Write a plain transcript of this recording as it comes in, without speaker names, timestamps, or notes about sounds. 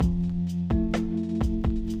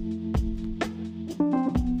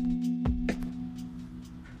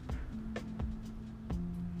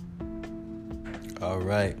All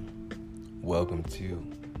right, welcome to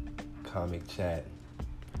Comic Chat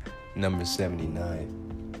number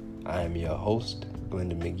 79. I am your host,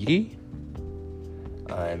 Glendon McGee.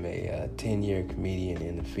 I'm a 10-year comedian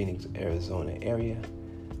in the Phoenix, Arizona area.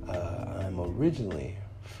 I'm originally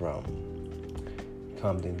from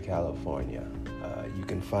Compton, California. You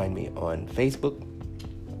can find me on Facebook,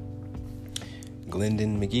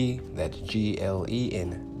 Glendon McGee. That's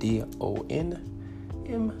GLENDONMCGEE.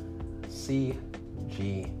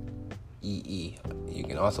 You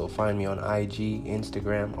can also find me on IG,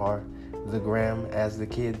 Instagram, or the gram, as the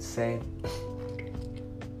kids say.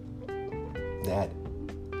 That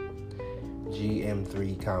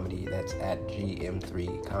GM3 Comedy. That's at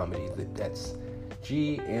GM3 Comedy. That's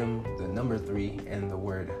GM, the number 3, and the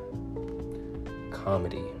word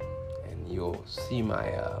comedy. And you'll see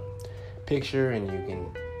my picture, and you can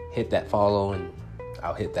hit that follow, and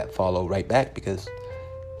I'll hit that follow right back because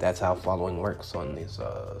that's how following works on these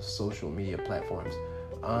social media platforms.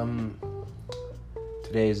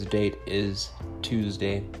 Today's date is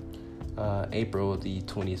Tuesday, April the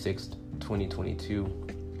 26th, 2022.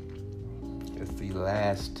 It's the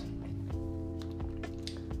last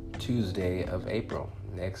Tuesday of April.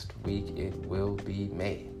 Next week it will be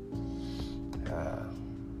May.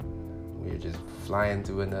 We're just flying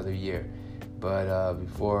through another year. But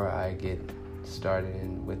before I get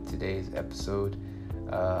started with today's episode,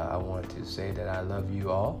 I want to say that I love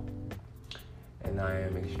you all, and I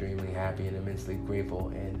am extremely happy and immensely grateful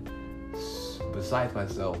and beside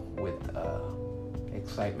myself with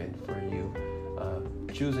excitement for you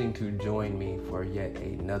choosing to join me for yet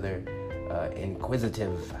another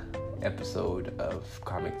inquisitive episode of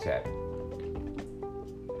Comic Chat.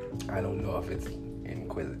 I don't know if it's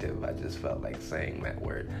inquisitive, I just felt like saying that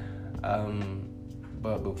word.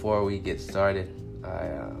 But before we get started,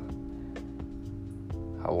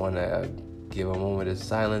 I want to give a moment of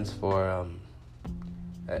silence for a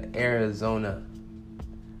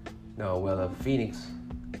Phoenix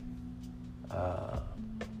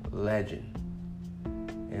legend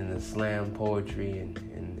in the slam poetry and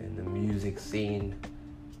in the music scene.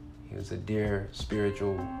 He was a dear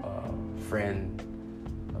spiritual friend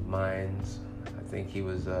of mine. I think he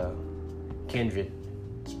was a kindred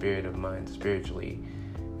spirit of mine spiritually,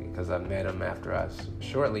 because I met him after I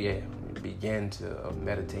shortly began to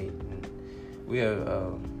meditate. And we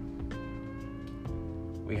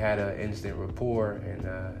had an instant rapport, and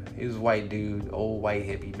he was a white dude, old white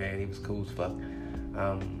hippie man. He was cool as fuck.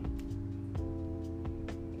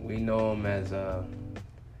 We know him as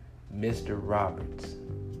Mr. Roberts.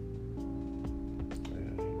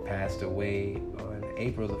 He passed away on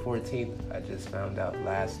April the 14th. I just found out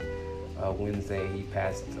last Wednesday he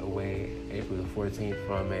passed away April the 14th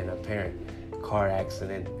from an apparent car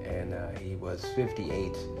accident, and he was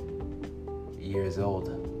 58 years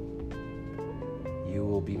old. You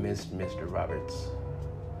will be missed, Mr. Roberts.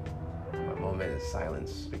 A moment of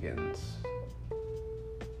silence begins.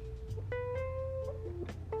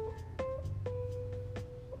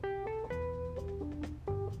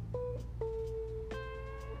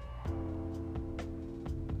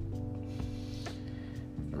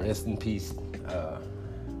 Rest in peace,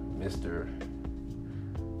 Mr.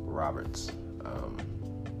 Roberts.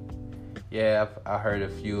 I heard a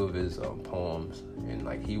few of his poems, and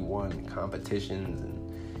like he won competitions,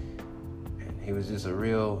 and he was just a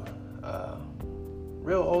real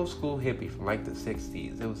old school hippie from like the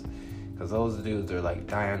 60s. It was because those dudes are like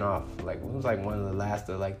dying off. Like it was like one of the last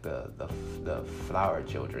of like the flower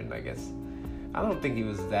children, I guess. I don't think he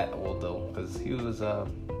was that old though, because he was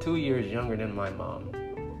 2 years younger than my mom.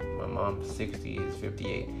 My mom's 60, he's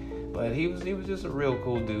 58. But he was just a real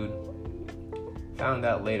cool dude. Found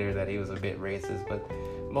out later that he was a bit racist, but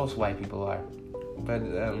most white people are. But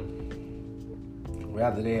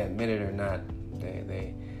whether they admit it or not,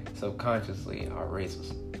 they subconsciously are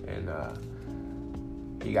racist. And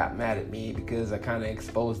he got mad at me because I kind of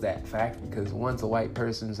exposed that fact, because once a white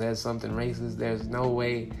person says something racist, there's no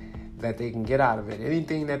way that they can get out of it.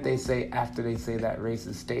 Anything that they say after they say that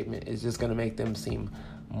racist statement is just going to make them seem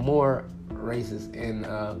more racist. And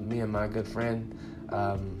me and my good friend,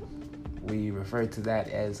 we refer to that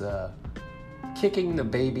as kicking the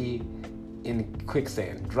baby in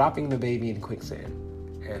quicksand, dropping the baby in quicksand.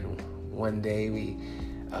 And one day we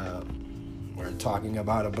were talking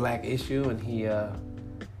about a black issue, and he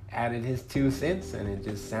added his 2 cents, and it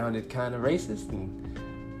just sounded kind of racist. And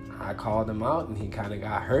I called him out, and he kind of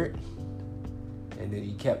got hurt. And then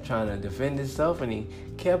he kept trying to defend himself, and he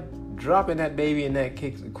kept dropping that baby in that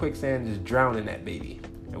quicksand, just drowning that baby.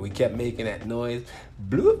 And we kept making that noise,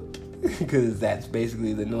 bloop, because that's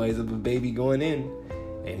basically the noise of a baby going in.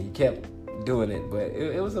 And he kept doing it, but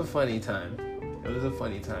it was a funny time. It was a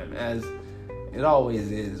funny time, as it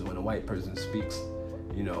always is when a white person speaks,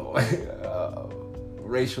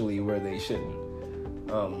 racially where they shouldn't.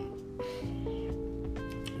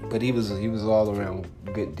 But he was all around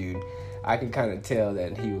good dude. I could kind of tell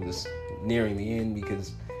that he was nearing the end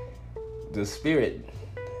because the spirit,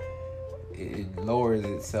 it lowers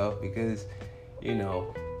itself because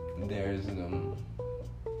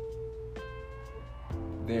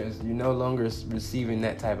there's you're no longer receiving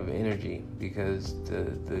that type of energy because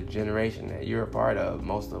the generation that you're a part of,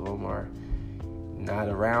 most of them are not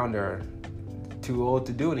around or too old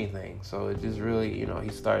to do anything. So it just really, he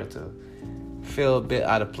started to feel a bit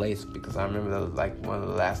out of place because I remember one of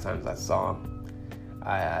the last times I saw him,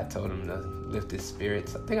 I told him to lift his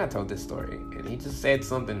spirits. I think I told this story, and he just said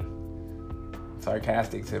something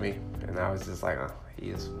sarcastic to me, and I was just like, oh, he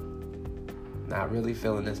is not really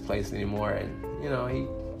feeling this place anymore. And he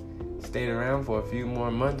stayed around for a few more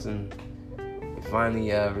months, and he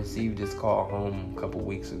finally received his call home a couple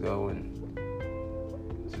weeks ago, and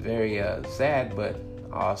it's very sad, but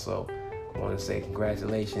also I want to say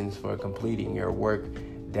congratulations for completing your work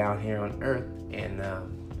down here on earth, and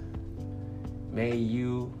may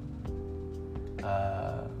you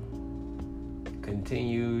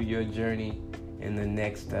continue your journey in the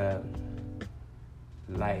next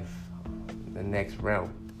life, the next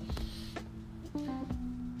realm.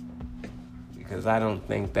 Because I don't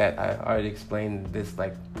think that, I already explained this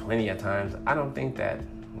plenty of times, I don't think that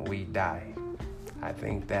we die. I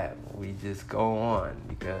think that we just go on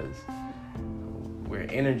because we're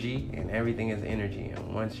energy, and everything is energy.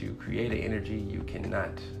 And once you create an energy, you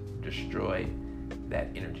cannot destroy that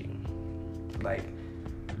energy. Like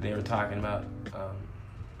they were talking about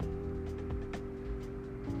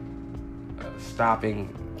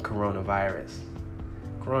stopping coronavirus.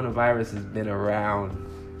 Coronavirus has been around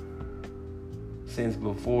since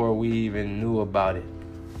before we even knew about it.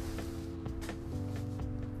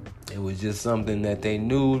 It was just something that they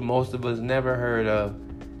knew most of us never heard of,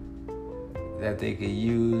 that they could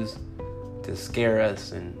use to scare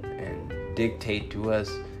us and dictate to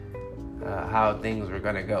us how things were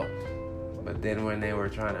going to go. But then when they were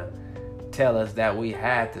trying to tell us that we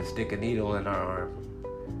had to stick a needle in our arm,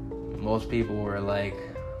 most people were like,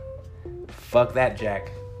 fuck that,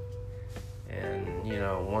 Jack. And,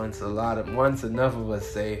 once enough of us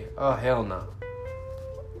say, oh, hell no,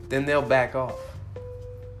 then they'll back off.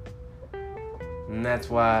 And that's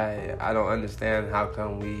why I don't understand how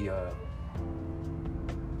come we are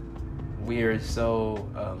so,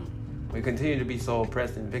 we continue to be so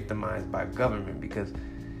oppressed and victimized by government, because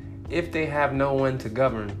if they have no one to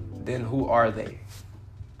govern, then who are they?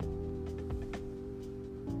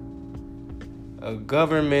 A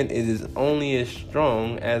government is only as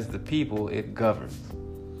strong as the people it governs.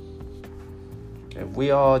 If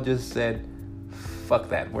we all just said, fuck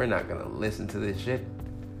that, we're not gonna listen to this shit,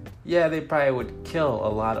 yeah, they probably would kill a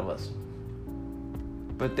lot of us.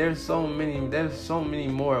 But there's so many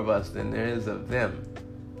more of us than there is of them,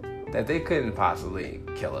 that they couldn't possibly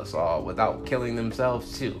kill us all without killing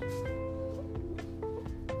themselves too.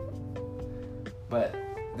 But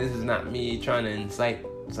this is not me trying to incite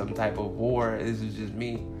some type of war. This is just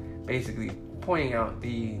me basically pointing out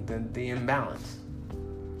the imbalance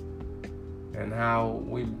and how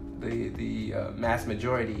the mass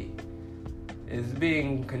majority is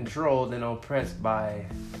being controlled and oppressed by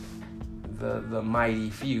the mighty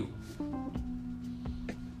few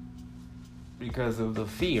because of the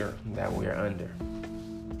fear that we're under.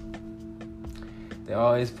 They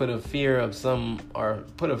always put a fear or some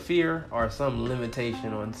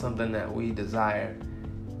limitation on something that we desire,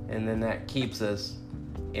 and then that keeps us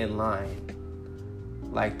in line.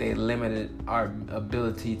 Like they limited our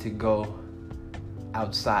ability to go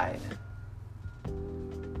outside.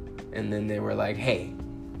 And then they were like, hey,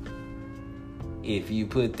 if you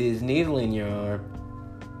put this needle in your arm,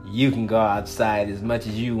 you can go outside as much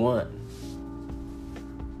as you want.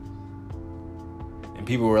 And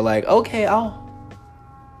people were like, okay, I'll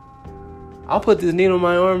put this needle in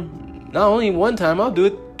my arm not only one time, I'll do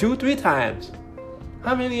it 2-3 times.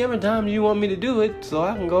 How many ever times do you want me to do it so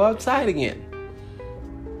I can go outside again?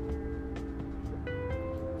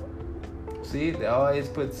 See, they always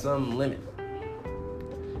put some limit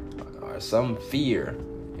or some fear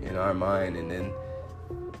in our mind, and then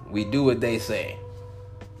we do what they say.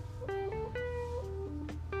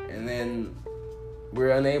 And then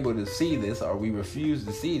we're unable to see this, or we refuse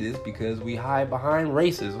to see this because we hide behind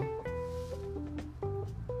racism,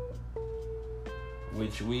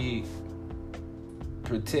 which we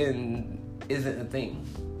pretend isn't a thing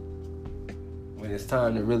when it's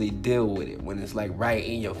time to really deal with it, when it's like right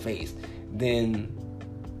in your face. then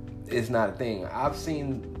it's not a thing. I've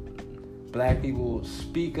seen black people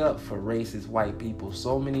speak up for racist white people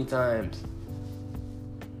so many times.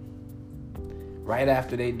 Right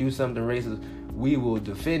after they do something racist, we will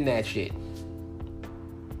defend that shit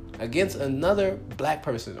against another black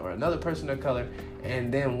person or another person of color,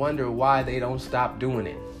 and then wonder why they don't stop doing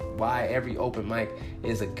it. Why every open mic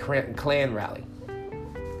is a Klan rally.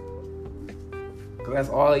 Because that's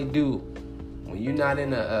all they do. When you're not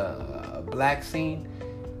in a black scene,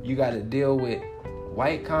 you got to deal with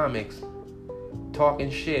white comics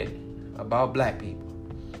talking shit about black people.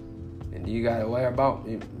 And you got to worry about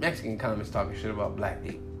Mexican comics talking shit about black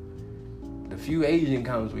people. The few Asian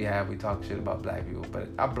comics we have, we talk shit about black people. But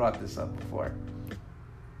I brought this up before.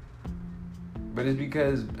 But it's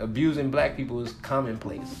because abusing black people is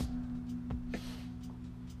commonplace.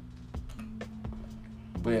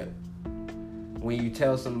 But when you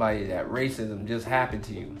tell somebody that racism just happened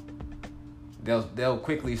to you, they'll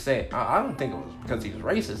quickly say, I don't think it was because he was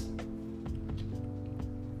racist.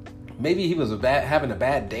 Maybe he was having a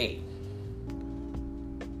bad day.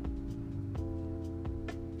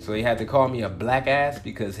 So he had to call me a black ass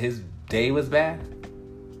because his day was bad?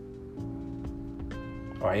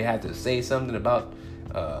 Or he had to say something about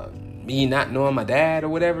me not knowing my dad or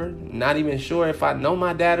whatever. Not even sure if I know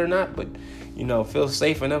my dad or not, but, feel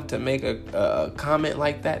safe enough to make a comment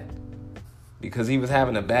like that because he was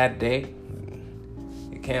having a bad day.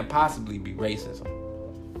 It can't possibly be racism.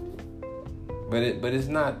 But it's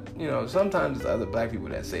not, sometimes it's other black people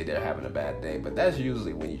that say they're having a bad day, but that's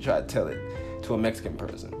usually when you try to tell it to a Mexican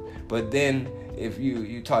person. But then if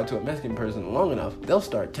you talk to a Mexican person long enough, they'll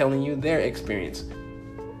start telling you their experience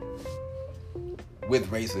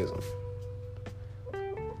with racism.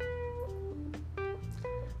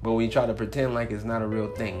 But we try to pretend like it's not a real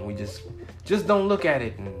thing. We just don't look at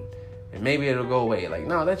it and maybe it'll go away. Like,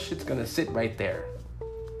 no, that shit's gonna sit right there.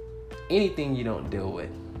 Anything you don't deal with.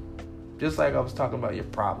 Just like I was talking about your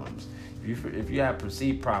problems. If you have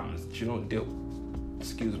perceived problems that you don't deal with,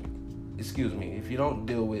 excuse me, if you don't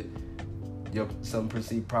deal with some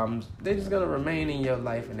perceived problems, they're just gonna remain in your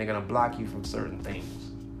life and they're gonna block you from certain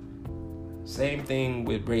things. Same thing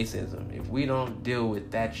with racism. If we don't deal with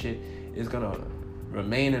that shit, it's gonna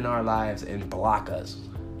remain in our lives and block us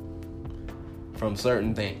from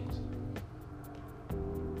certain things.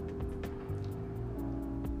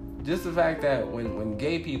 Just the fact that when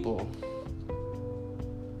gay people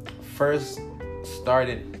first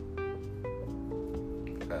started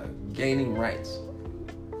gaining rights,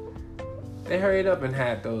 they hurried up and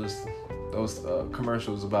had those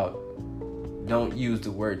commercials about don't use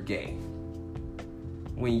the word gay.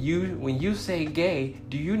 When you say gay,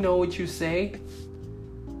 do you know what you say?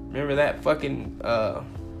 Remember that fucking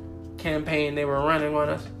campaign they were running on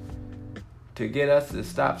us to get us to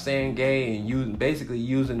stop saying gay and basically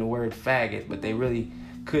using the word faggot, but they really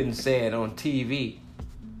couldn't say it on TV.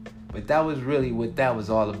 But that was really what that was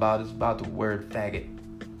all about. It's about the word faggot,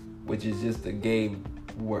 which is just the gay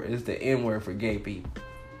word. It's the N word for gay people.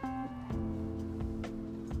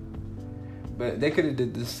 But they could have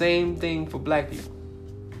did the same thing for black people.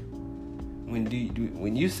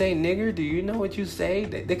 When you say nigger, do you know what you say?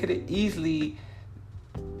 They could have easily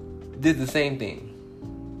did the same thing.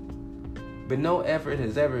 But no effort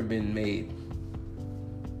has ever been made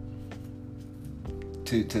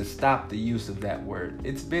to stop the use of that word.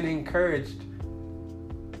 It's been encouraged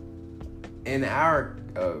in our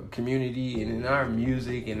community and in our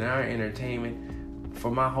music and in our entertainment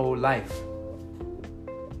for my whole life.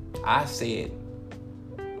 I say it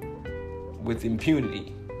with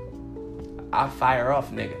impunity. I fire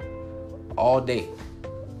off nigga all day.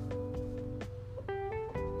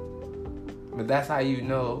 But that's how you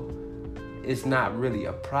know it's not really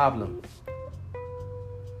a problem.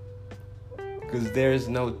 Because there's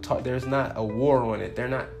not a war on it. They're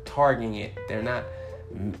not targeting it. They're not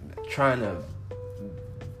trying to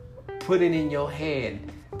put it in your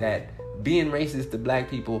head that being racist to black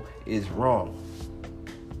people is wrong.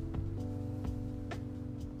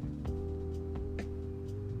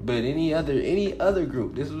 But any other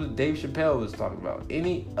group, this is what Dave Chappelle was talking about.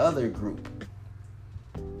 Any other group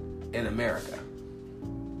in America,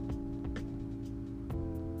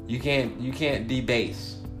 you can't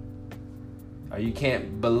debase, or you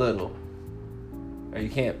can't belittle, or you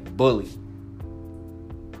can't bully.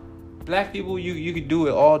 Black people, you could do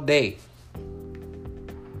it all day.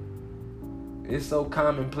 It's so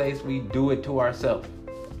commonplace we do it to ourselves.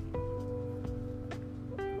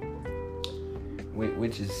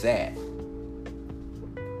 Which is sad.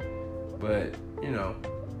 But,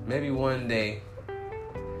 maybe one day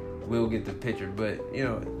we'll get the picture. But,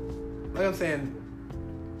 like I'm saying,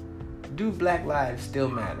 do Black Lives still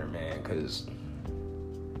matter, man? Because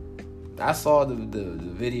I saw the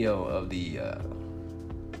video of the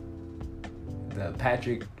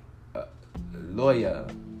Patrick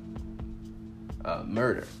Lyoya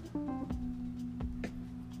murder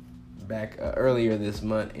back earlier this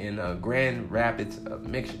month in Grand Rapids,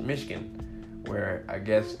 Michigan, where I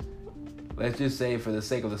guess, let's just say for the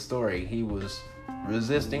sake of the story, he was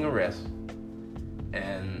resisting arrest,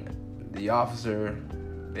 and the officer,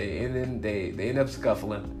 they end up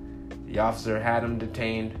scuffling. The officer had him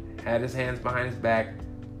detained, had his hands behind his back,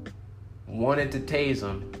 wanted to tase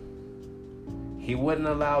him. He wouldn't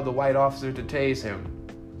allow the white officer to tase him.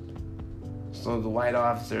 So the white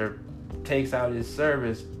officer takes out his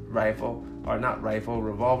service rifle, or not rifle,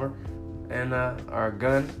 revolver, and or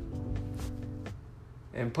gun,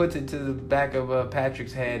 and puts it to the back of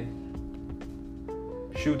Patrick's head,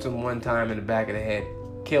 shoots him one time in the back of the head,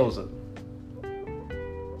 kills him.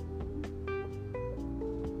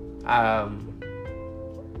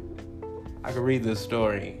 I could read this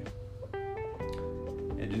story.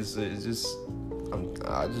 It's just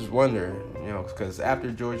I just wonder, because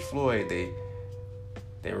after George Floyd, they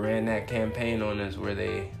ran that campaign on us where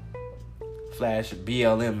they flashed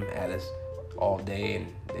BLM at us all day,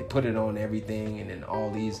 and they put it on everything, and then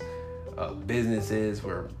all these businesses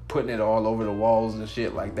were putting it all over the walls and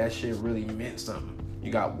shit. Like, that shit really meant something.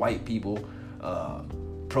 You got white people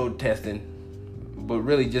protesting, but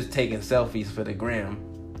really just taking selfies for the gram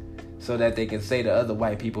so that they can say to other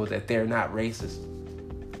white people that they're not racist.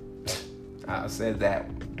 I said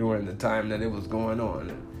that during the time that it was going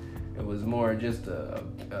on. It was more just a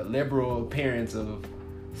liberal appearance of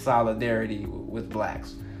solidarity with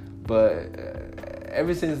blacks. But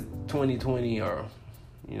ever since 2020, or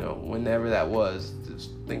whenever that was, I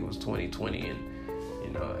think it was 2020, and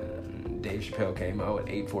Dave Chappelle came out with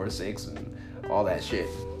 846 and all that shit.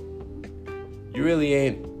 They really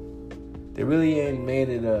ain't made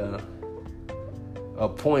it a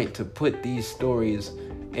point to put these stories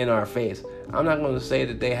in our face. I'm not going to say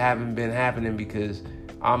that they haven't been happening, because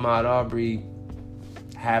Ahmaud Arbery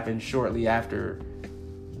happened shortly after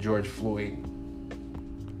George Floyd,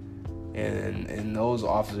 and those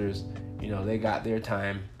officers, they got their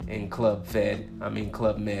time in Club Fed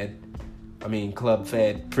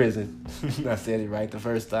prison. I said it right the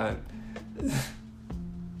first time.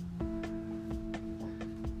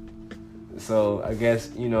 So I guess,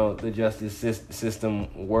 the justice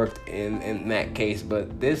system worked in that case,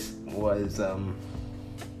 but this was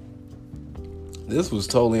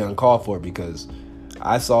totally uncalled for, because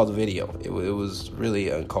I saw the video. It was really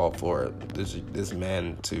uncalled for. This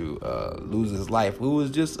man to lose his life. He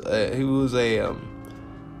was a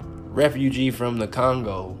refugee from the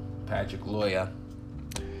Congo, Patrick Lyoya,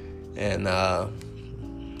 and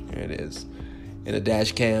here it is. In a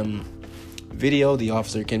dash cam video, the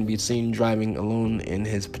officer can be seen driving alone in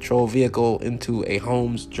his patrol vehicle into a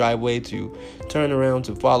home's driveway to turn around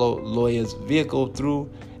to follow Lyoya's vehicle through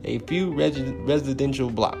a few residential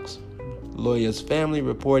blocks. Lyoya's family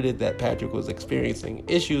reported that Patrick was experiencing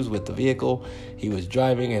issues with the vehicle he was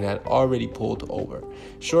driving and had already pulled over.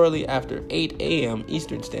 Shortly after 8 a.m.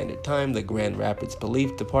 Eastern Standard Time, the Grand Rapids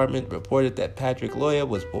Police Department reported that Patrick Lyoya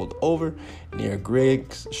was pulled over near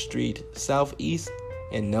Griggs Street Southeast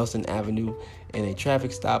and Nelson Avenue in a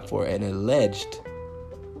traffic stop for an alleged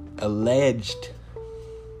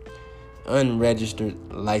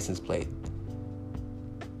unregistered license plate.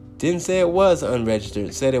 Didn't say it was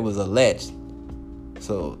unregistered, said it was alleged.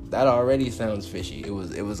 So that already sounds fishy. It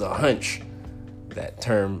was a hunch, that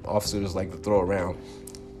term officers like to throw around.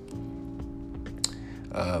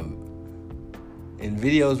 In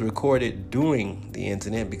videos recorded during the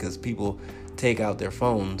incident, because people take out their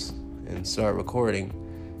phones and start recording,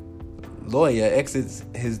 Lyoya exits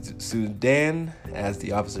his sedan as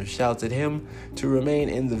the officer shouts at him to remain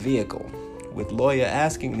in the vehicle, with Lyoya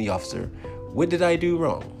asking the officer, "What did I do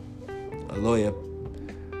wrong?" Lyoya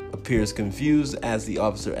appears confused as the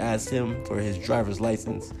officer asks him for his driver's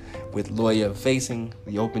license, with Lyoya facing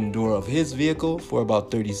the open door of his vehicle for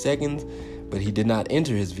about 30 seconds, but he did not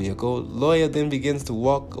enter his vehicle. Lyoya then begins to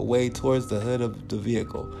walk away towards the hood of the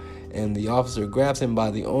vehicle, and the officer grabs him by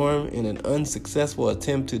the arm in an unsuccessful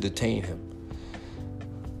attempt to detain him,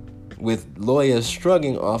 with Lyoya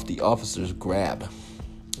shrugging off the officer's grab.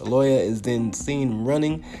 Lyoya is then seen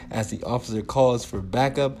running as the officer calls for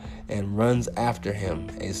backup and runs after him.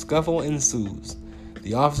 A scuffle ensues.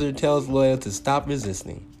 The officer tells Lyoya to stop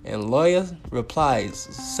resisting, and Lyoya replies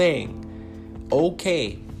saying,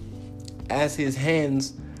 "Okay," as his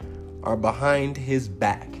hands are behind his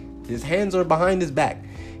back. His hands are behind his back.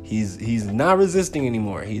 He's not resisting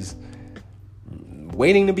anymore. He's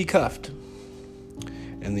waiting to be cuffed.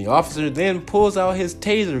 And the officer then pulls out his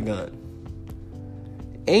taser gun,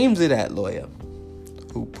 aims it at Loya,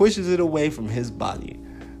 who pushes it away from his body,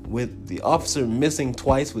 with the officer missing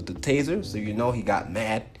twice with the taser, so you know he got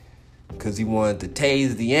mad because he wanted to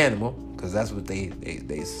tase the animal, because that's what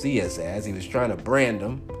they see us as. He was trying to brand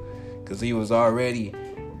him because he was already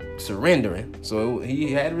surrendering. So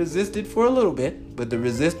he had resisted for a little bit, but the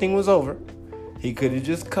resisting was over. He could have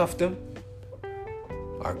just cuffed him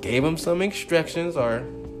or gave him some instructions or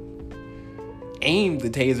aimed the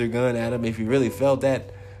taser gun at him if he really felt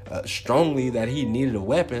that strongly that he needed a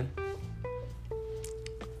weapon.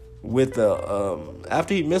 With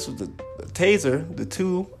after he missed with the taser, the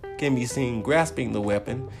two can be seen grasping the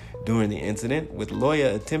weapon during the incident, with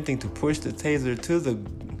Loya attempting to push the taser to the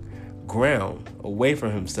ground away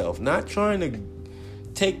from himself, not trying to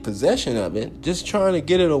take possession of it, just trying to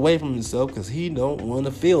get it away from himself because he don't want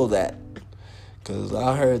to feel that. Because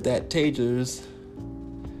I heard that tasers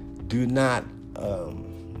do not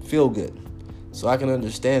feel good, so I can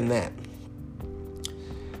understand that.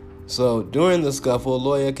 So during the scuffle,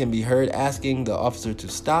 Loya can be heard asking the officer to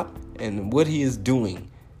stop and what he is doing,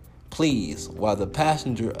 please, while the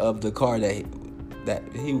passenger of the car that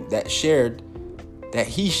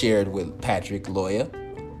he shared with Patrick Loya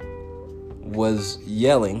was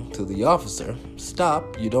yelling to the officer,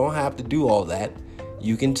 "Stop, you don't have to do all that.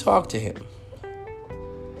 You can talk to him."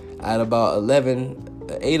 At about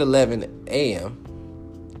 8:11 a.m.,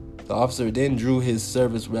 the officer then drew his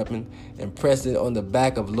service weapon and pressed it on the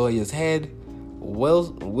back of Loya's head,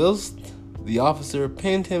 whilst the officer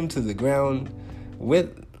pinned him to the ground,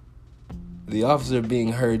 with the officer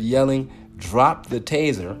being heard yelling, "Drop the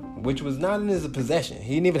taser," which was not in his possession.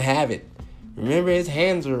 He didn't even have it. Remember, his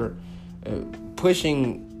hands were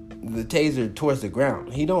pushing the taser towards the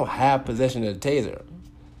ground. He don't have possession of the taser.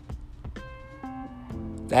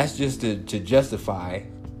 That's just to justify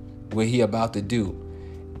what he about to do.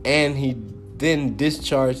 And he then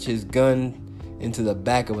discharged his gun into the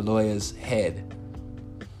back of Loya's head.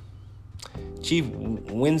 Chief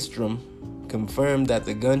Winstrom confirmed that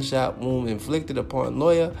the gunshot wound inflicted upon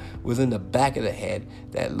Loya was in the back of the head,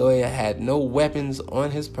 that Loya had no weapons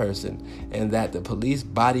on his person, and that the police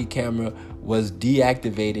body camera was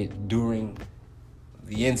deactivated during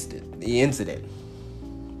the incident.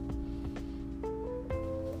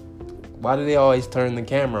 Why do they always turn the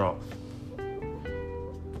camera off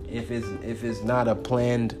if it's not a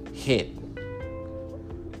planned hit?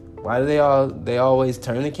 Why do they always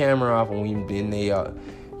turn the camera off when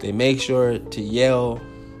they make sure to yell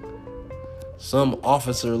some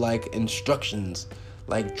officer like instructions,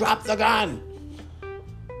 like "drop the gun,"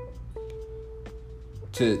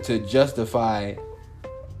 to justify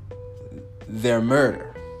their murder?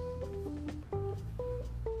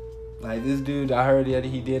 Like this dude, I heard that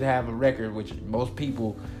he did have a record, which most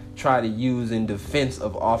people try to use in defense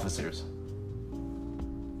of officers.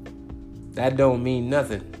 That don't mean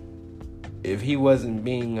nothing. If he wasn't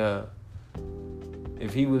being,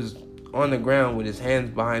 if he was on the ground with his hands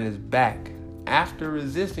behind his back after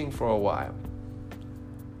resisting for a while.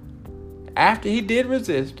 After he did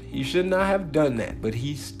resist, he should not have done that, but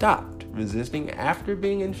he stopped resisting after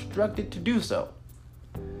being instructed to do so.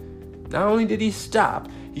 Not only did he stop,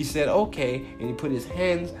 he said okay, and he put his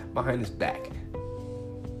hands behind his back.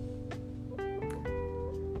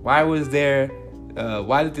 Why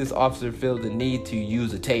did this officer feel the need to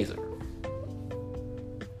use a taser?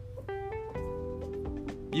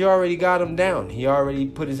 You already got him down. He already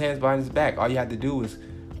put his hands behind his back. All you had to do was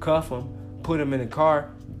cuff him, put him in a car,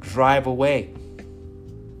 drive away.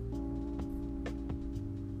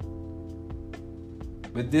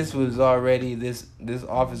 But this was already, this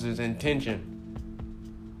officer's intention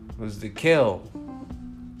was to kill.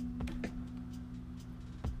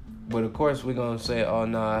 But of course we're going to say, oh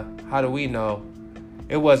nah, how do we know?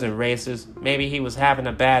 It wasn't racist. Maybe he was having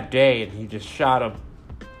a bad day and he just shot him.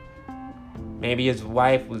 Maybe his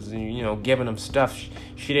wife was, giving him stuff.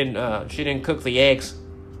 She didn't cook the eggs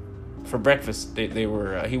for breakfast. They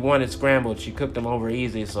were he wanted scrambled. She cooked them over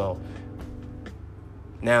easy, so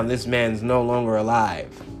now this man's no longer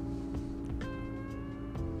alive.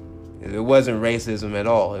 It wasn't racism at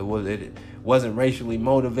all. It wasn't racially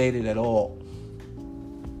motivated at all.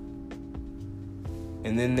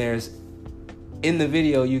 And then in the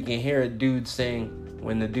video, you can hear a dude saying,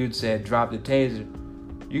 when the dude said, "Drop the taser,"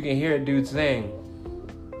 you can hear a dude saying,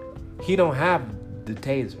 he don't have the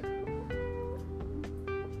taser.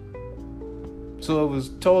 So it was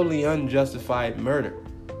totally unjustified murder.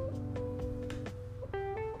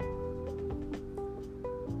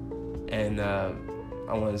 And I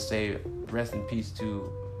want to say rest in peace to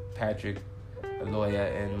Patrick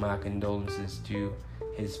Aloya, and my condolences to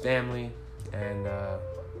his family and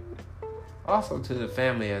also to the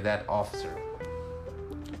family of that officer.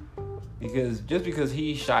 Because just because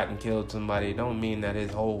he shot and killed somebody don't mean that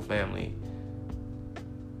his whole family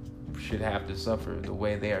should have to suffer the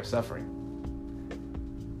way they are suffering.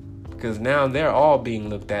 Because now they're all being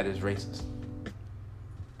looked at as racist.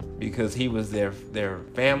 Because he was their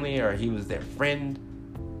family or he was their friend.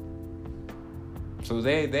 So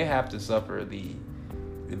they have to suffer the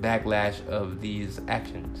backlash of these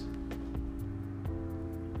actions.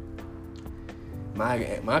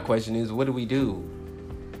 My question is, what do we do?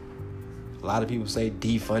 A lot of people say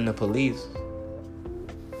defund the police.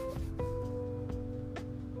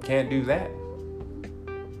 Can't do that.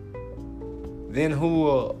 Then who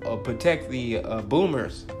will protect the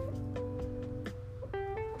boomers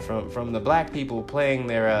from the black people playing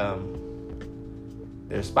their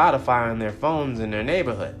Spotify on their phones in their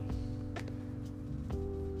neighborhood?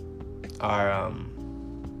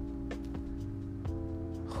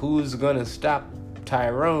 Who's gonna stop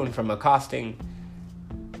Tyrone from accosting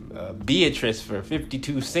Beatrice for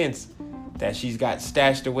 52 cents that she's got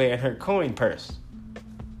stashed away in her coin purse?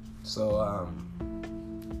 So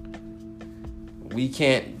we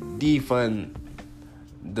can't defund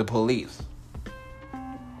the police,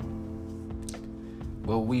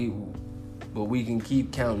 but we can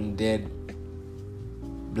keep counting dead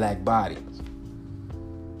black bodies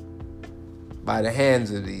by the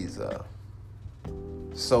hands of these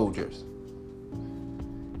soldiers.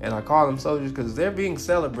 And I call them soldiers because they're being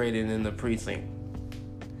celebrated in the precinct.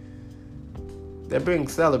 They're being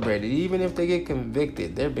celebrated. Even if they get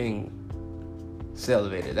convicted, they're being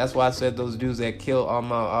celebrated. That's why I said those dudes that killed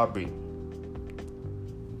Ahmaud Arbery,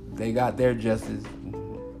 they got their justice.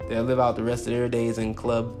 They'll live out the rest of their days in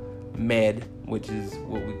Club Med, which is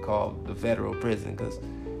what we call the federal prison. Because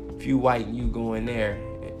if you white and you go in there,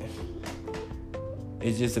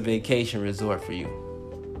 it's just a vacation resort for you.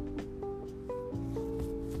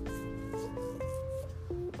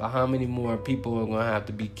 But how many more people are going to have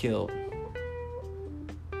to be killed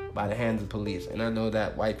by the hands of police? And I know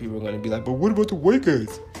that white people are going to be like, but what about the white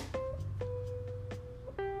guys?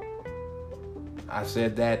 I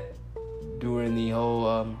said that during the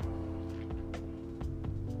whole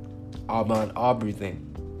Ahmaud Arbery thing.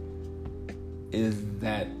 Is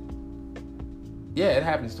that, yeah, it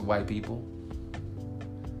happens to white people.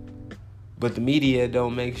 But the media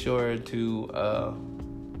don't make sure to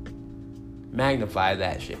magnify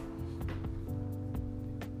that shit.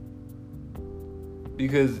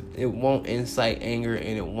 Because it won't incite anger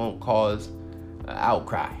and it won't cause an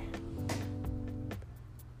outcry.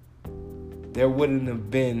 There wouldn't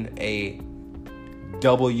have been a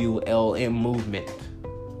WLM movement.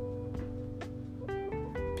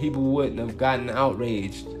 People wouldn't have gotten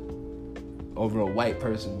outraged over a white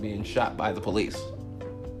person being shot by the police.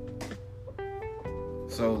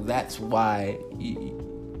 So that's why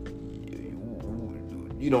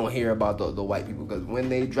you don't hear about the white people, because when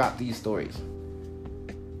they drop these stories,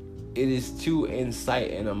 it is to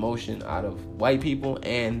incite an emotion out of white people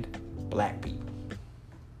and black people.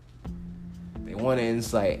 They want to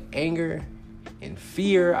incite anger and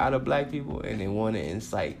fear out of black people, and they want to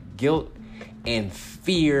incite guilt and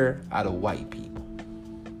fear out of white people.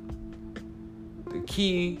 The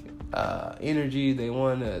key energy they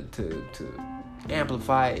want to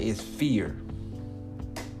amplify is fear.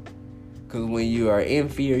 Because when you are in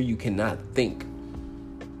fear, you cannot think.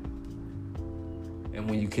 And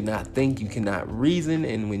when you cannot think, you cannot reason.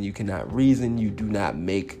 And when you cannot reason, you do not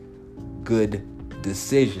make good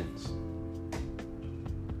decisions.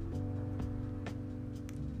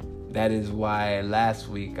 That is why last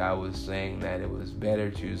week I was saying that it was better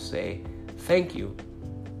to say thank you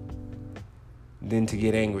than to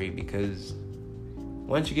get angry. Because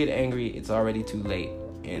once you get angry, it's already too late.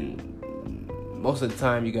 And most of the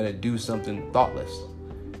time, you're going to do something thoughtless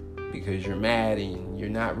because you're mad and you're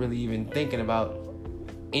not really even thinking about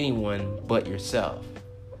anyone but yourself.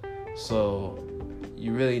 So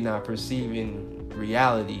you're really not perceiving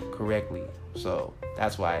reality correctly. So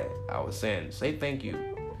that's why I was saying, say thank you.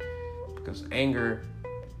 Because anger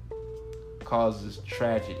causes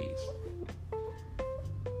tragedies.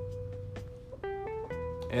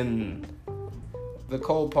 And the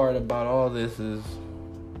cold part about all this is,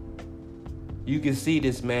 you can see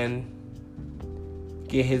this man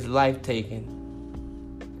get his life taken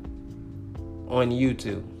on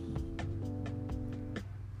YouTube.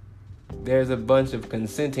 There's a bunch of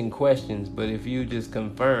consenting questions, but if you just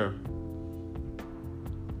confirm,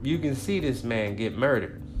 you can see this man get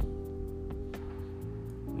murdered.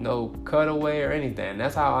 No cutaway or anything.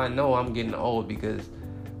 That's how I know I'm getting old, because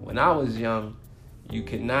when I was young, You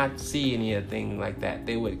could not see anything like that.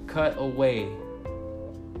 They would cut away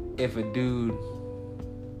if a dude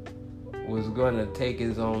was gonna take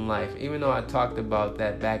his own life. Even though I talked about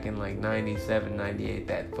that back in like 97, 98,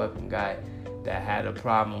 that fucking guy that had a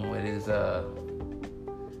problem with his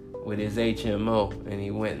HMO, and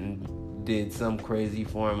he went and did some crazy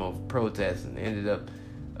form of protest and ended up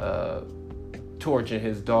torching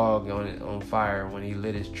his dog on fire when he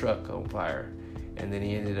lit his truck on fire. And then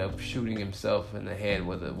he ended up shooting himself in the head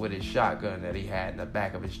with his shotgun that he had in the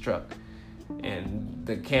back of his truck. And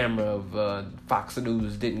the camera of Fox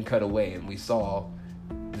News didn't cut away, and we saw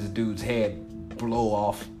this dude's head blow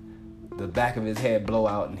off, the back of his head blow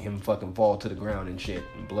out, and him fucking fall to the ground and shit,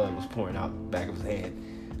 and blood was pouring out the back of his head.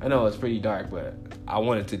 I know it's pretty dark, but I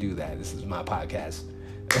wanted to do that. This is my podcast.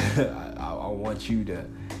 I want you to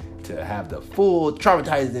have the full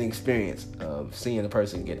traumatizing experience of seeing a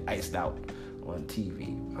person get iced out on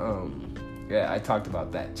TV. Yeah, I talked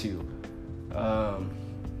about that too.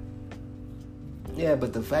 Yeah,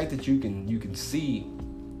 but the fact that you can see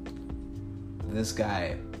this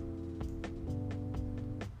guy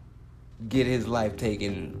get his life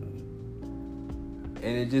taken,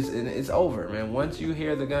 and it's over, man. Once you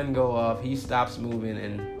hear the gun go off, he stops moving,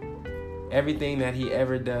 and everything that he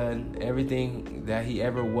ever done, everything that he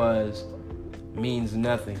ever was, means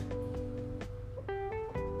nothing,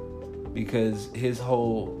 because his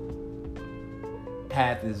whole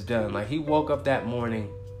path is done. Like, he woke up that morning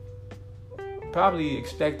probably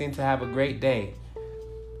expecting to have a great day,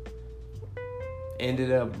 ended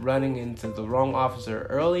up running into the wrong officer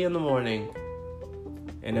early in the morning,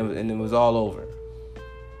 and it was all over.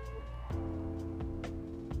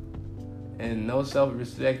 And no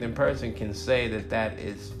self-respecting person can say that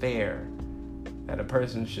is fair, that a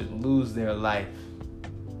person should lose their life,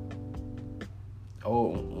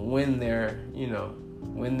 or when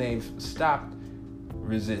when they've stopped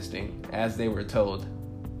resisting as they were told,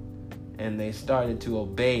 and they started to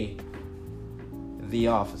obey the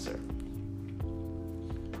officer,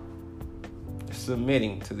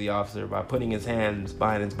 submitting to the officer by putting his hands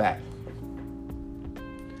behind his back.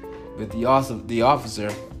 But the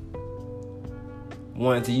officer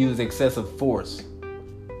wanted to use excessive force.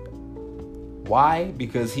 Why?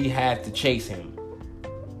 Because he had to chase him.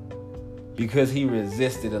 Because he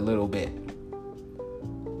resisted a little bit.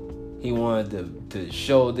 He wanted to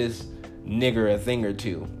show this nigger a thing or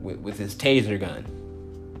two with his taser gun.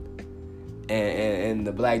 And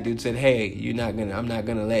the black dude said, "Hey, I'm not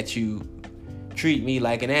gonna let you treat me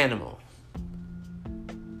like an animal."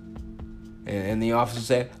 And the officer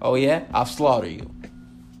said, "Oh yeah, I'll slaughter you."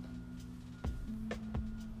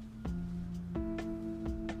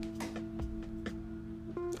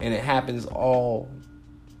 And it happens all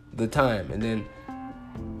the time. And then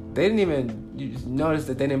they didn't even notice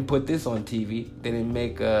that they didn't put this on TV. They didn't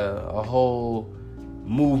make a whole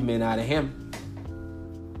movement out of him,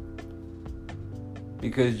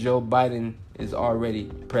 because Joe Biden is already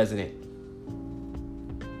president.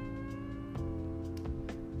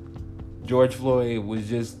 George Floyd was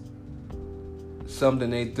just something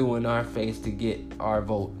they threw in our face to get our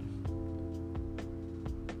vote,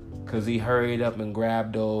 because he hurried up and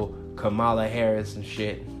grabbed old Kamala Harris and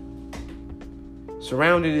shit.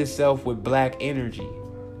 Surrounded himself with black energy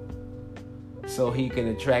so he can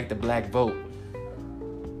attract the black vote.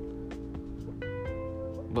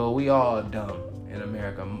 But we all dumb in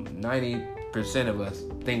America. 90% of us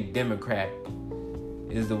think Democrat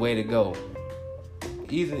is the way to go.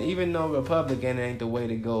 Even though Republican ain't the way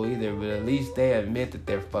to go either, but at least they admit that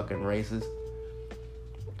they're fucking racist.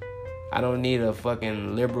 I don't need a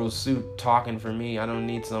fucking liberal suit talking for me. I don't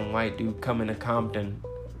need some white dude coming to Compton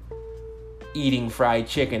eating fried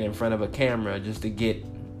chicken in front of a camera just to get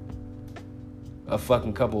a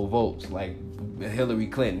fucking couple of votes. Like Hillary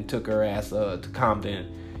Clinton took her ass to Compton,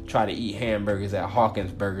 tried to eat hamburgers at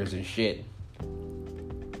Hawkins Burgers and shit.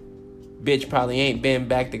 Bitch probably ain't been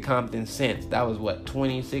back to Compton since. That was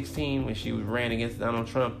 2016 when she was ran against Donald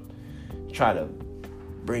Trump. Try to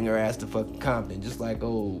bring her ass to fucking Compton, just like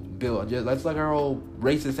old Bill, just like her old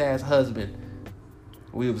racist ass husband.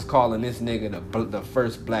 We was calling this nigga the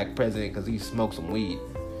first black president because he smoked some weed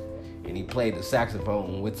and he played the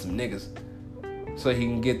saxophone with some niggas so he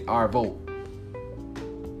can get our vote.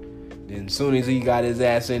 Then as soon as he got his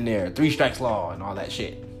ass in there, 3 strikes law and all that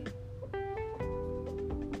shit.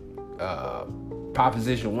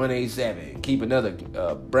 Proposition 187, keep another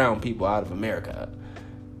brown people out of America.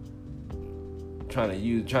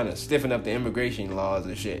 Trying to stiffen up the immigration laws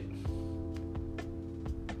and shit.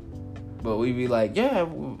 But we be like, yeah,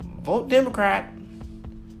 vote Democrat.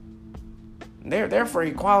 They're for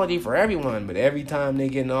equality for everyone. But every time they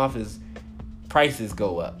get in office, prices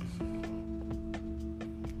go up.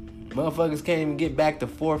 Motherfuckers can't even get back and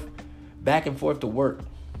forth to work.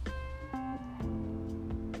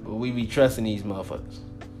 But we be trusting these motherfuckers.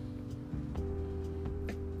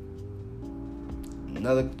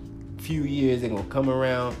 Another few years, they're gonna come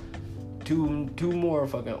around. Two more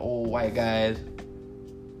fucking old white guys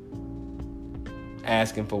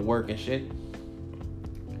asking for work and shit.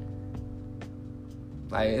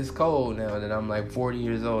 Like, it's cold now that I'm like 40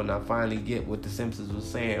 years old and I finally get what the Simpsons was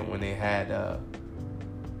saying when they had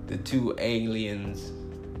the two aliens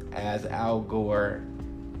as Al Gore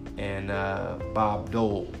and Bob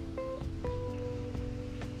Dole.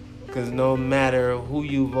 Because no matter who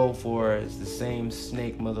you vote for, it's the same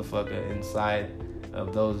snake motherfucker inside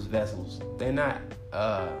of those vessels. They're not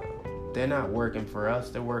working for us.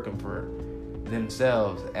 They're working for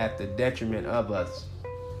themselves at the detriment of us.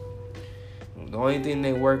 The only thing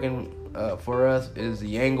they're working for us is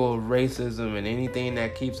the angle of racism and anything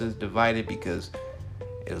that keeps us divided, because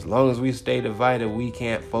as long as we stay divided, we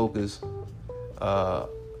can't focus our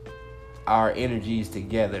energies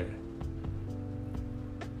together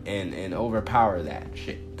and overpower that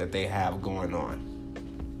shit that they have going on.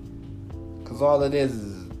 Because all it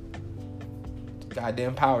is a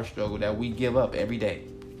goddamn power struggle that we give up every day.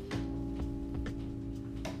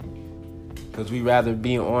 Because we rather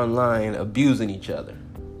be online abusing each other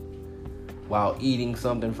while eating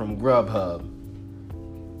something from Grubhub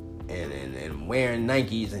and wearing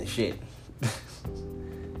Nikes and shit.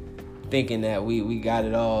 Thinking that we got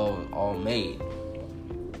it all made.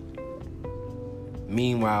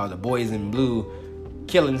 Meanwhile, the boys in blue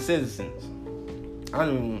killing citizens. I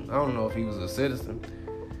don't know if he was a citizen.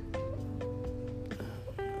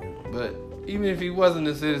 But even if he wasn't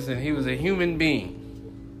a citizen, he was a human being.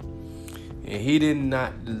 And he did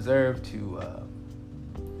not deserve to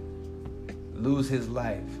lose his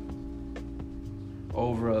life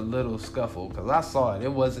over a little scuffle. Because I saw it.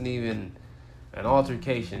 It wasn't even an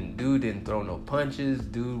altercation. Dude didn't throw no punches.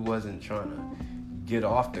 Dude wasn't trying to get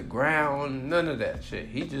off the ground. None of that shit.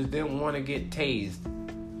 He just didn't want to get tased.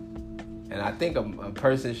 And I think a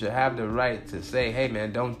person should have the right to say, hey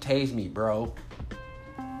man, don't tase me, bro.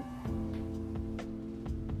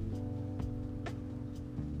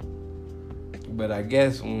 But I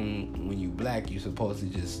guess when you black, you're supposed to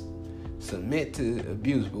just submit to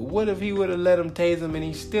abuse. But what if he would have let him tase him and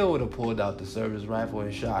he still would have pulled out the service rifle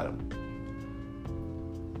and shot him?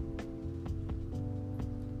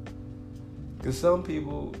 Because some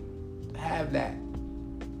people have that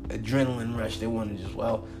adrenaline rush. They want to just,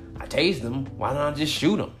 well, I tased him. Why don't I just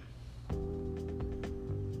shoot him?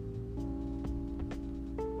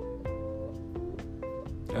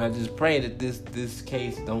 And I just pray that this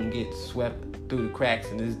case don't get swept through the cracks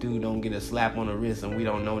and this dude don't get a slap on the wrist and we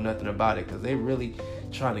don't know nothing about it, because they really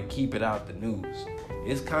trying to keep it out the news.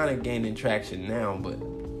 It's kind of gaining traction now, but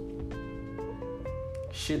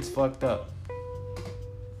shit's fucked up.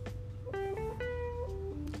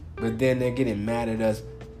 But then they're getting mad at us,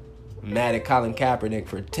 mad at Colin Kaepernick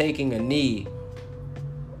for taking a knee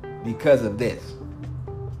because of this.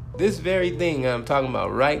 This very thing I'm talking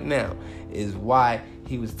about right now is why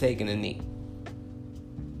he was taking a knee.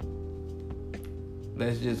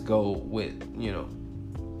 Let's just go with,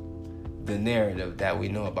 the narrative that we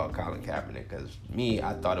know about Colin Kaepernick. Because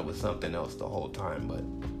I thought it was something else the whole time. But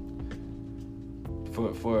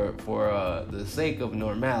for the sake of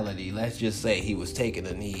normality, let's just say he was taking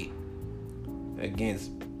a knee against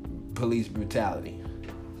police brutality.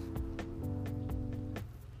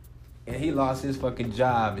 And he lost his fucking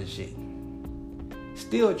job and shit.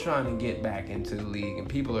 Still trying to get back into the league, and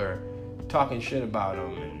people are talking shit about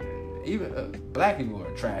him, and even black people are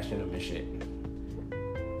trashing him and shit.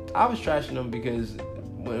 I was trashing him because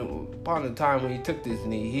upon the time when he took this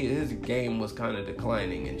knee, his game was kind of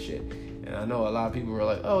declining and shit. And I know a lot of people were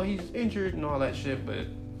like, oh, he's injured and all that shit, but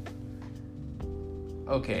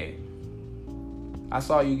okay. I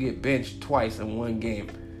saw you get benched twice in one game.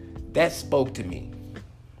 That spoke to me.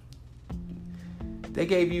 They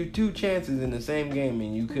gave you 2 chances in the same game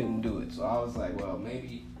and you couldn't do it. So I was like, well,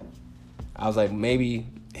 maybe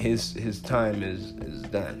his time is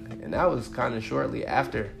done. And that was kind of shortly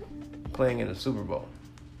after playing in the Super Bowl.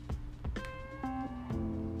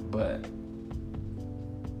 But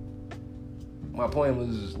my point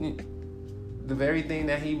was, the very thing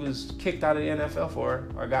that he was kicked out of the NFL for,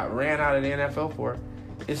 or got ran out of the NFL for,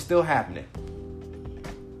 is still happening.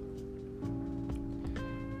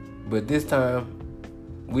 But this time,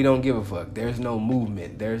 we don't give a fuck. There's no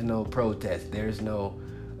movement. There's no protest. There's no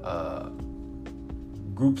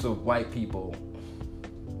groups of white people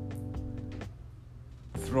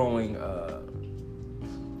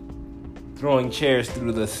throwing chairs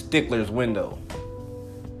through the Stickler's window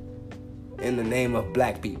in the name of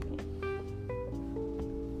black people.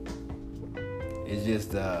 It's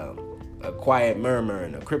just a quiet murmur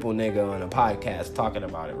and a crippled nigga on a podcast talking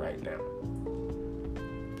about it right now.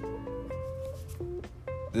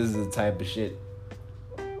 This is the type of shit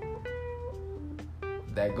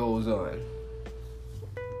that goes on.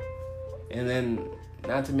 And then,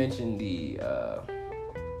 not to mention the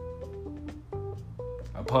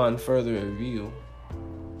upon further review,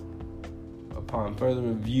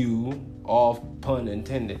 all pun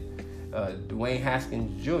intended, Dwayne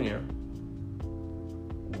Haskins Jr.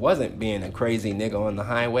 wasn't being a crazy nigga on the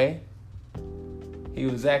highway. He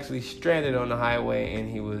was actually stranded on the highway, and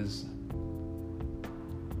he was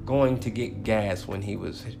going to get gas when he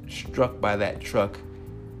was struck by that truck,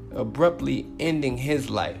 abruptly ending his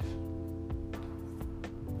life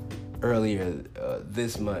earlier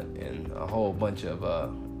this month. And a whole bunch of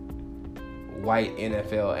white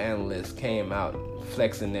NFL analysts came out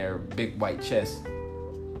flexing their big white chests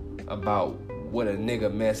about what a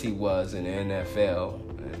nigga mess he was in the NFL.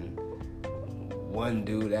 And one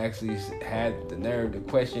dude actually had the nerve to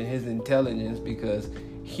question his intelligence because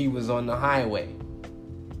he was on the highway.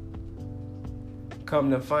 Come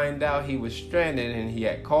to find out, he was stranded, and he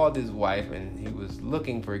had called his wife, and he was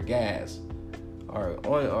looking for gas or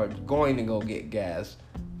going to go get gas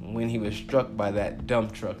when he was struck by that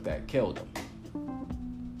dump truck that killed him.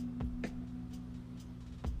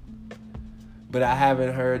 But I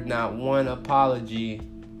haven't heard not one apology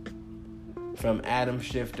from Adam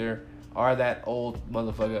Schefter or that old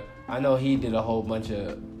motherfucker. I know he did a whole bunch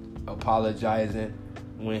of apologizing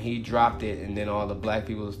when he dropped it, and then all the black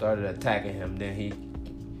people started attacking him. Then he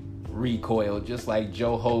recoiled, just like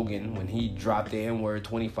Joe Hogan when he dropped the N-word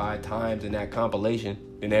 25 times in that compilation,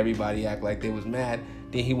 and everybody act like they was mad.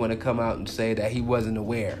 Then he want to come out and say that he wasn't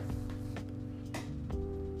aware.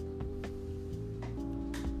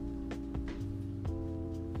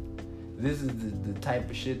 This is the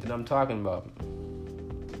type of shit that I'm talking about.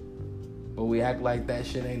 But we act like that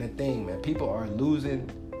shit ain't a thing, man. People are losing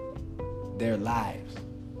their lives.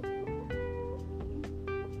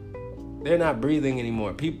 They're not breathing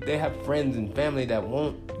anymore. People, they have friends and family that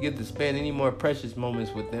won't get to spend any more precious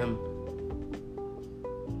moments with them.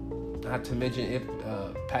 Not to mention, if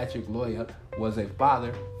Patrick Loya was a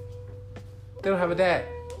father, they don't have a dad.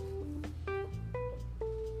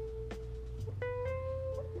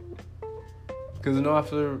 Because an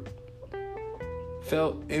officer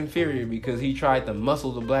felt inferior because he tried to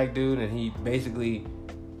muscle the black dude, and he basically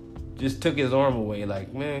just took his arm away.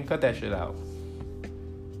 Like, man, cut that shit out.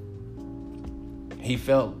 He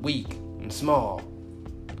felt weak and small.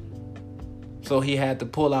 So he had to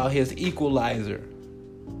pull out his equalizer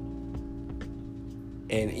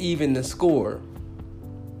and even the score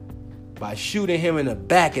by shooting him in the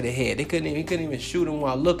back of the head. He couldn't even shoot him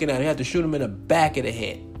while looking at him. He had to shoot him in the back of the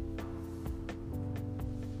head.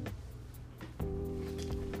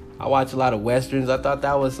 I watch a lot of Westerns. I thought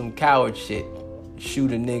that was some coward shit.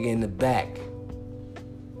 Shoot a nigga in the back.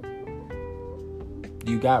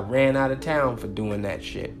 You got ran out of town for doing that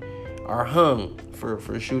shit. Or hung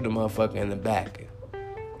for shooting a motherfucker in the back.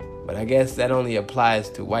 But I guess that only applies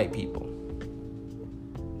to white people.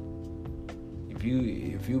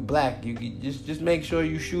 If you black, you just make sure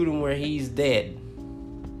you shoot him where he's dead.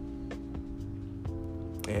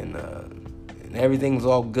 And everything's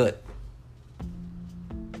all good.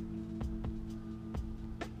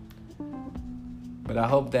 But I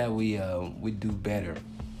hope that we do better.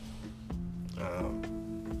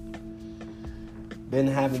 Been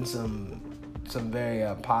having some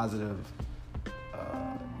very positive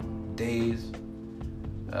days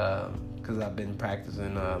because I've been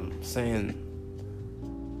practicing saying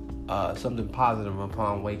something positive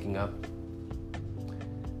upon waking up,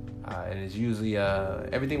 and it's usually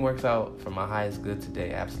everything works out for my highest good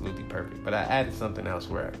today, absolutely perfect. But I added something else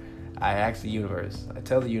where I ask the universe, I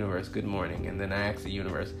tell the universe good morning, and then I ask the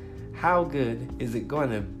universe, how good is it going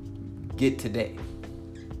to get today?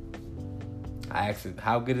 I asked it,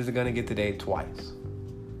 how good is it going to get today, twice.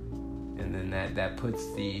 And then that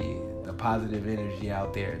puts the positive energy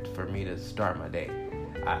out there for me to start my day.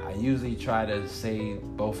 I usually try to say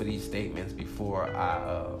both of these statements before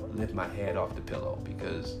I lift my head off the pillow,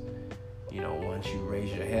 because, you know, once you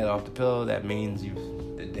raise your head off the pillow, that means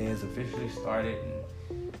the day has officially started.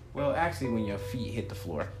 And, well, actually, when your feet hit the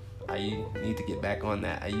floor, I need to get back on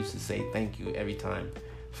that. I used to say thank you every time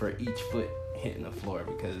for each foot hitting the floor,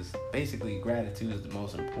 because basically gratitude is the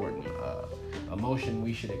most important emotion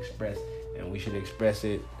we should express, and we should express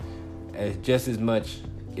it as just as much,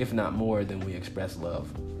 if not more, than we express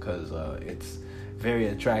love, because it's very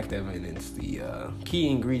attractive, and it's the key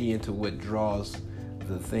ingredient to what draws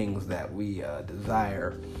the things that we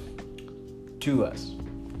desire to us.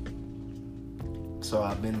 So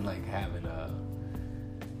I've been like having a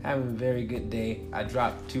very good day. I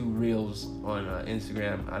dropped 2 reels on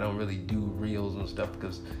Instagram. I don't really do reels and stuff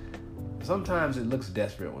because sometimes it looks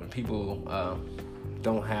desperate when people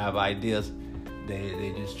don't have ideas.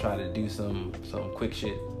 They just try to do some quick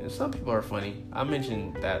shit. And some people are funny. I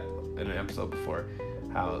mentioned that in an episode before,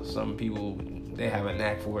 how some people, they have a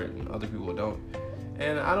knack for it and other people don't.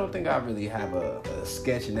 And I don't think I really have a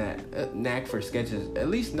knack for sketches, at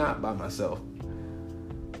least not by myself.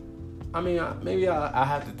 I mean, maybe I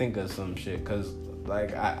have to think of some shit, because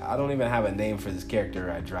like I don't even have a name for this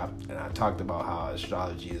character I dropped, and I talked about how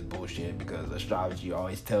astrology is bullshit, because astrology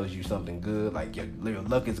always tells you something good, like your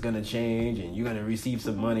luck is gonna change and you're gonna receive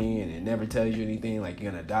some money, and it never tells you anything like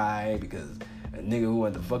you're gonna die because a nigga who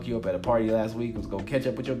wanted to fuck you up at a party last week was gonna catch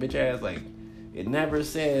up with your bitch ass. Like, it never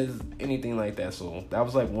says anything like that. So that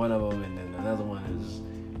was like one of them, and then another one is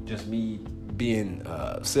just me being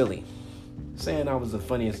silly, saying I was the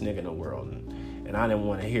funniest nigga in the world, and I didn't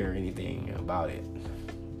want to hear anything about it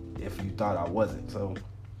if you thought I wasn't. So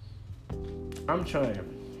I'm trying,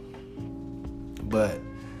 but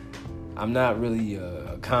I'm not really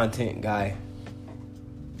a content guy,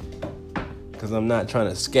 because I'm not trying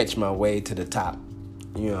to sketch my way to the top.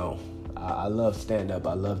 You know, I love stand-up.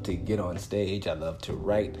 I love to get on stage. I love to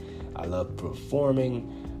write. I love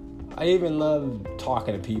performing. I even love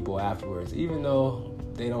talking to people afterwards, even though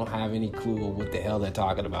they don't have any clue what the hell they're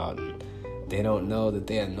talking about. They don't know that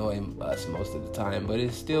they annoy us most of the time, but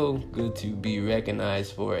it's still good to be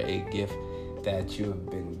recognized for a gift that you have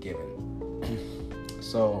been given.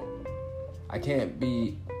 So I can't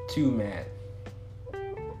be too mad.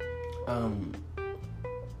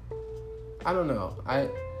 I don't know.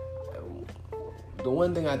 The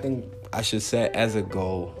one thing I think I should set as a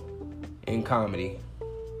goal in comedy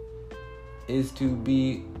is to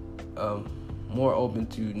be more open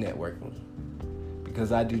to networking,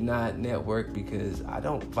 because I do not network because I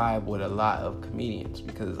don't vibe with a lot of comedians,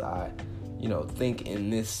 because I, think in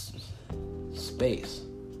this space,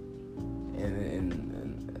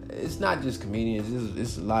 and it's not just comedians,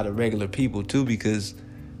 it's a lot of regular people too, because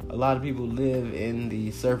a lot of people live in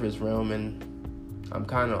the surface realm, and I'm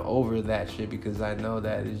kind of over that shit, because I know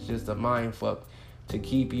that it's just a mind fuck to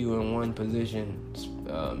keep you in one position,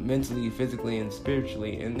 mentally, physically, and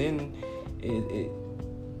spiritually, and then it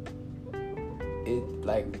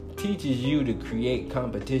like teaches you to create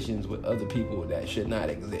competitions with other people that should not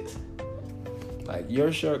exist. Like,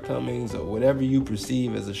 your shortcomings or whatever you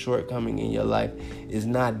perceive as a shortcoming in your life is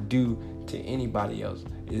not due to anybody else.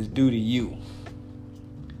 It is due to you.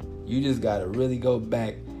 You just gotta really go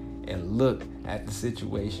back and look at the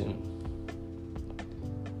situation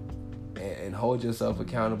and hold yourself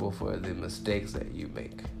accountable for the mistakes that you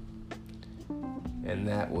make. And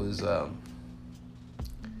that was, I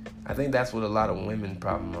think that's what a lot of women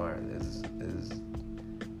problem are, is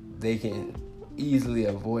they can easily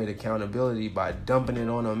avoid accountability by dumping it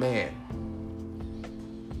on a man.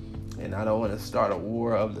 And I don't want to start a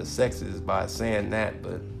war of the sexes by saying that,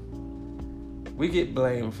 but we get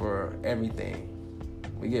blamed for everything.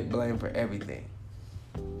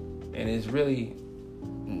 And it's really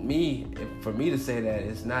for me to say that,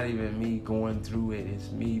 it's not even me going through it. It's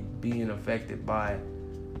me being affected by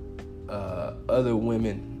other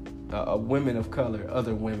women, women of color,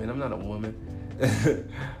 other women. I'm not a woman.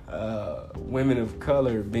 Women of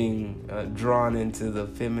color being drawn into the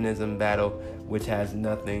feminism battle, which has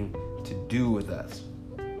nothing to do with us.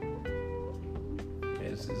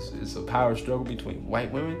 It's a power struggle between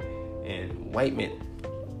white women and white men.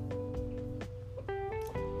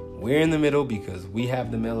 We're in the middle because we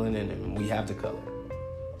have the melanin and we have the color.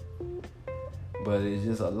 But it's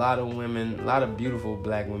just a lot of women, a lot of beautiful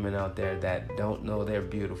black women out there that don't know they're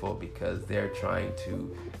beautiful because they're trying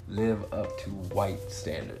to live up to white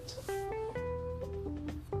standards.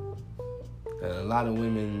 And a lot of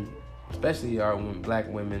women, especially our black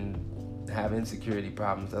women, have insecurity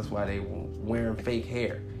problems. That's why they wearing fake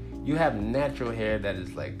hair. You have natural hair that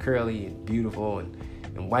is like curly and beautiful,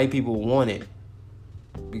 and white people want it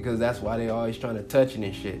because that's why they always trying to touch it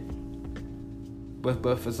and shit.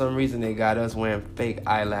 But for some reason they got us wearing fake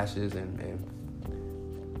eyelashes and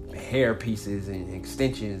hair pieces and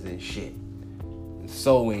extensions and shit, and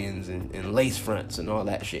sew-ins and lace fronts and all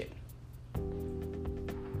that shit.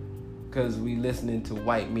 Because we listening to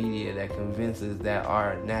white media that convinces that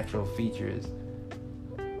our natural features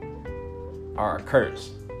are a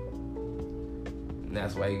curse. And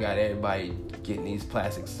that's why you got everybody getting these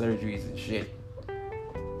plastic surgeries and shit.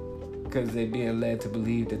 because they're being led to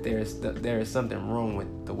believe that there is something wrong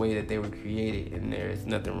with the way that they were created, and there is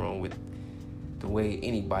nothing wrong with the way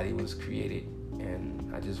anybody was created.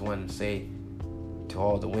 And I just want to say to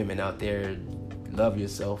all the women out there, love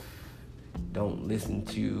yourself. Don't listen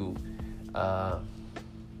to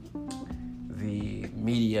the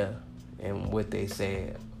media and what they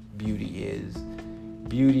say beauty is.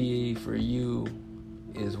 Beauty for you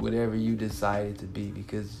is whatever you decide it to be,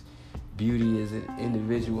 because beauty is an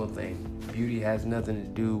individual thing. Beauty has nothing to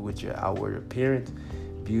do with your outward appearance.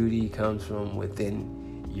 Beauty comes from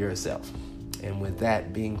within yourself. And with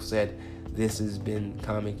that being said, this has been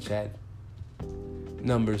Comic Chat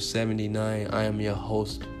number 79. I am your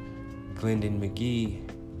host, Glendon McGee.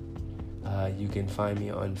 You can find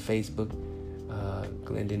me on Facebook,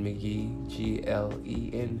 Glendon McGee,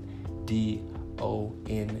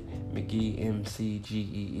 GLENDON McGee,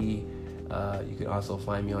 MCGEE. You can also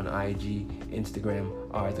find me on IG, Instagram,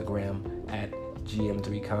 or the gram at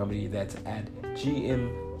GM3 Comedy. That's at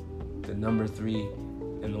GM, the number 3,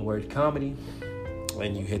 and the word comedy.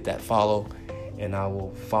 And you hit that follow, and I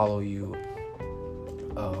will follow you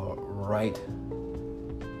right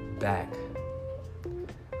back.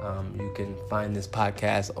 You can find this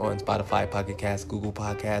podcast on Spotify, Pocket Cast, Google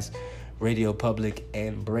Podcasts, Radio Public,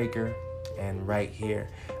 and Breaker, and right here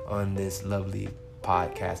on this lovely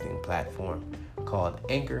podcasting platform called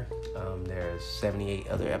Anchor. There's 78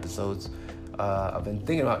 other episodes. I've been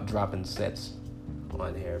thinking about dropping sets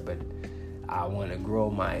on here, but I want to grow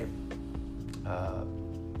my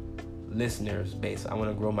listeners base. I want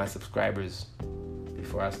to grow my subscribers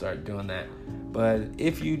before I start doing that. But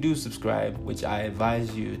if you do subscribe, which I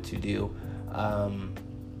advise you to do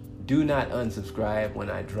not unsubscribe when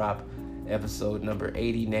I drop episode number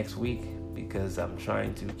 80 next week, because I'm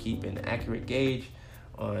trying to keep an accurate gauge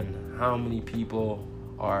on how many people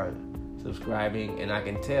are subscribing, and I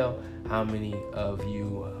can tell how many of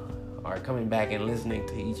you are coming back and listening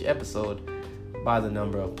to each episode by the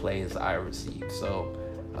number of plays I receive. So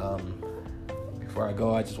before I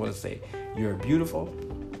go, I just want to say you're beautiful.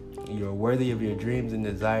 You're worthy of your dreams and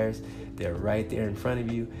desires. They're right there in front of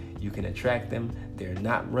you. You can attract them. They're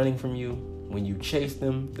not running from you. When you chase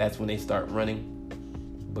them, that's when they start running.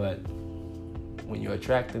 But when you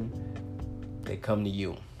attract them, they come to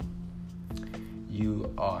you.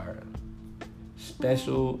 You are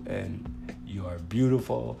special, and you are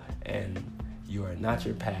beautiful, and you are not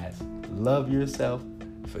your past. Love yourself.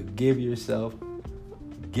 Forgive yourself.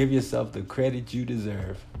 Give yourself the credit you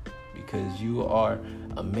deserve, because you are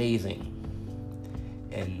amazing,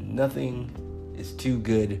 and nothing is too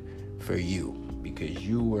good for you, because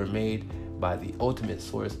you were made by the ultimate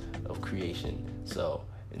source of creation. So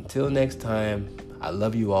until next time, I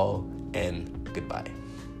love you all, and goodbye.